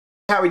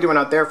How we doing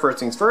out there? First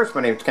things first,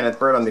 my name is Kenneth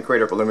Bird. I'm the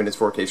creator of luminous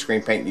 4K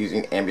screen paint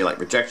using ambient light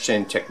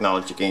projection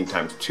technology gain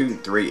times 2,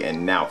 3,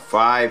 and now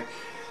 5.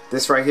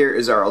 This right here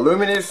is our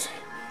luminous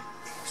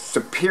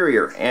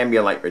Superior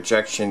ambient light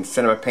projection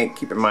cinema paint.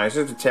 Keep in mind, this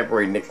is a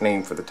temporary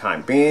nickname for the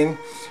time being.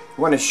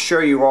 I want to show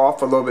you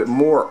off a little bit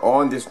more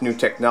on this new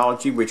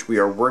technology which we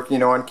are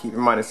working on. Keep in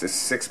mind, this is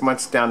 6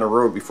 months down the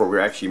road before we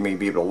actually may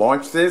be able to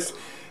launch this.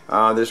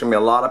 There's going to be a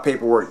lot of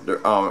paperwork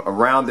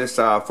around this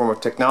form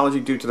of technology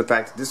due to the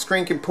fact that this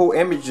screen can pull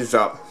images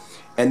up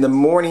in the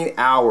morning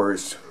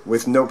hours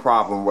with no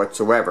problem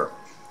whatsoever.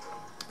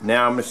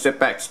 Now I'm going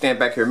to stand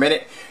back here a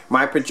minute.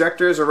 My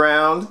projector is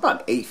around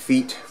about 8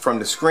 feet from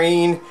the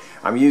screen.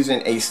 I'm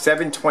using a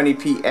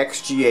 720p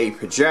XGA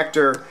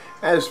projector.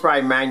 That is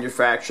probably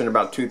manufactured in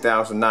about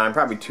 2009,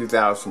 probably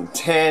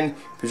 2010.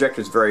 Projector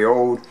is very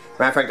old.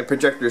 Matter of fact, the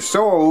projector is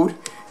so old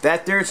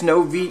that there's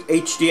no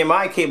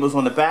HDMI cables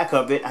on the back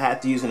of it. I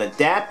have to use an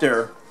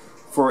adapter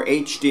for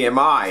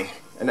HDMI.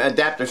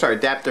 Adapter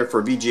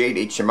for VGA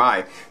to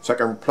HDMI, so I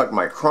can plug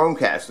my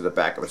Chromecast to the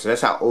back of it. So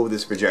that's how old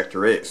this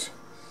projector is.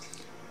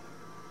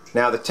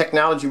 Now the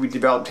technology we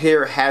developed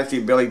here has the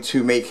ability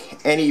to make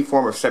any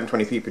form of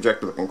 720p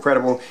projector look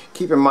incredible.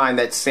 Keep in mind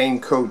that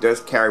same code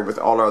does carry with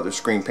all our other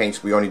screen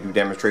paints. We only do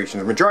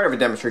demonstrations. The majority of the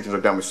demonstrations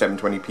are done with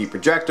 720p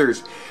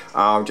projectors,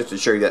 just to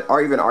show you that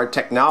even our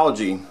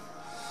technology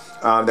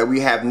that we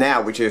have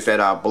now, which is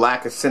that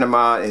black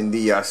cinema and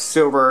the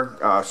silver,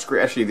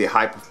 actually the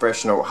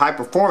high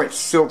performance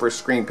silver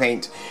screen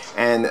paint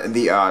and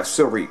the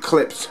silver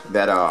eclipse,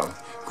 that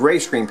gray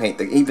screen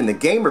paint, even the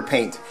gamer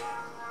paint,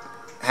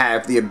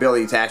 have the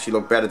ability to actually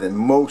look better than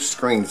most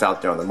screens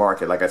out there on the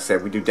market. Like I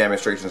said, we do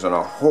demonstrations on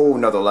a whole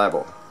nother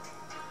level.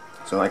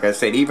 So like I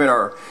said, even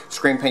our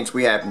screen paints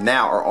we have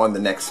now are on the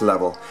next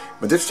level.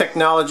 But this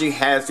technology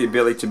has the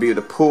ability to be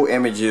able to pull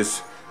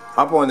images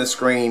up on the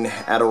screen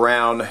at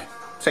around,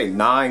 say,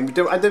 9.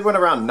 I did one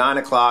around 9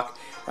 o'clock,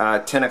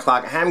 10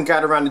 o'clock. I haven't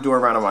got around to doing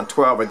around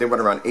 12. I did one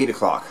around 8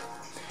 o'clock.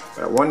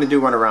 But I wanted to do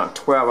one around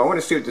 12. I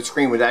want to see what the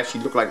screen would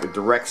actually look like with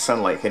direct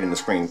sunlight hitting the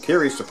screen.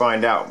 Curious to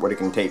find out what it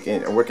can take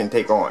in or what it can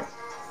take on.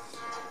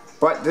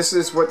 But this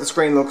is what the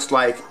screen looks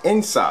like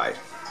inside.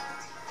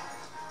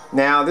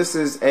 Now this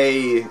is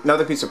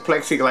another piece of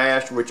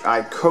plexiglass which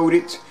I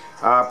coated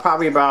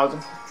probably about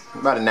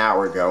an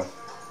hour ago.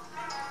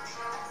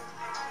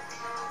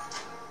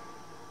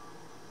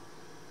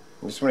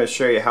 I just want to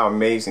show you how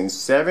amazing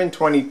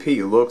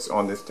 720p looks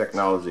on this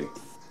technology.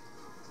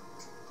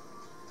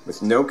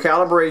 With no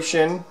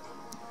calibration,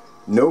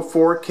 no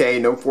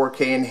 4K, no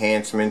 4K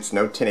enhancements,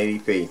 no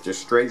 1080p,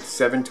 just straight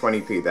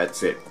 720p,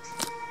 that's it.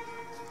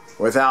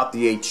 Without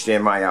the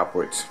HDMI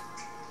outputs.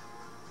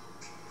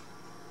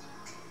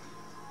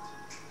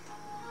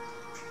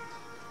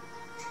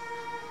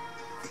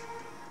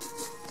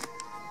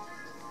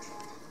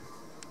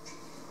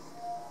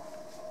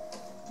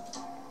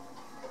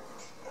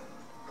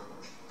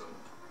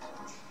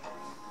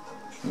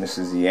 And this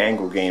is the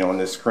angle gain on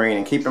this screen.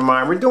 And keep in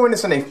mind, we're doing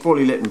this in a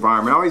fully lit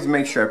environment. I always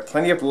make sure I have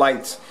plenty of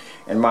lights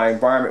in my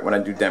environment when I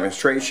do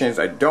demonstrations.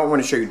 I don't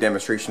want to show you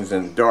demonstrations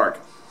in the dark.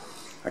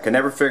 I can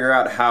never figure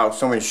out how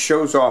someone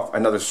shows off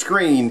another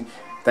screen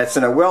that's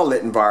in a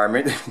well-lit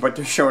environment, but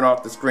they're showing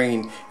off the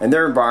screen in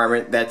their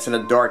environment that's in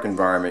a dark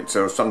environment.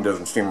 So something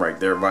doesn't seem right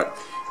there, but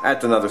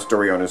that's another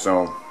story on its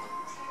own.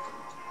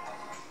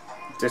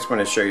 Just want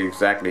to show you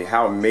exactly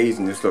how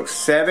amazing this looks.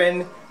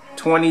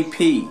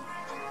 720p.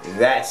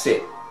 That's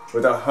it.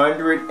 With a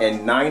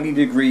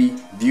 190-degree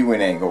viewing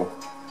angle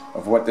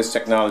of what this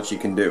technology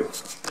can do.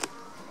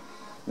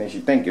 Makes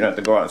you think you don't have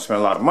to go out and spend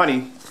a lot of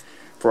money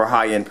for a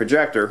high-end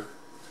projector.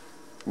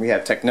 We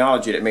have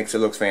technology that makes it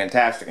look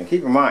fantastic. And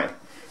keep in mind,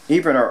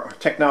 even our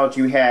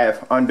technology we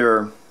have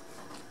under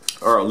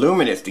our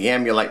luminous, the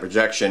ambient light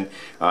projection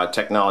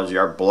technology,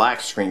 our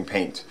black screen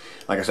paint,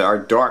 like I said, our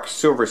dark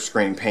silver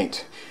screen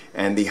paint,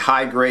 and the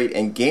high-grade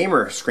and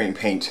gamer screen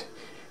paint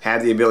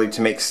have the ability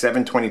to make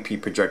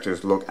 720p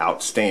projectors look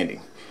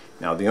outstanding.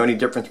 Now the only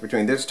difference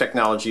between this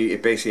technology,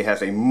 it basically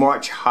has a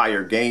much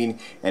higher gain,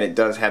 and it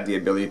does have the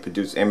ability to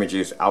produce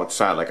images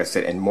outside, like I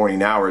said, in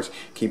morning hours.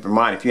 Keep in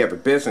mind, if you have a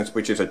business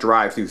which is a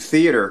drive-through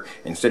theater,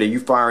 instead of you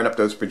firing up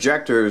those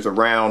projectors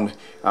around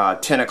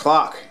 10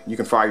 o'clock, you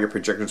can fire your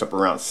projectors up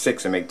around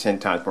 6 and make 10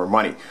 times more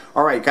money.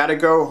 Alright, gotta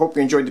go. Hope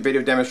you enjoyed the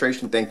video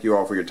demonstration. Thank you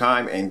all for your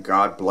time, and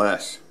God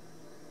bless.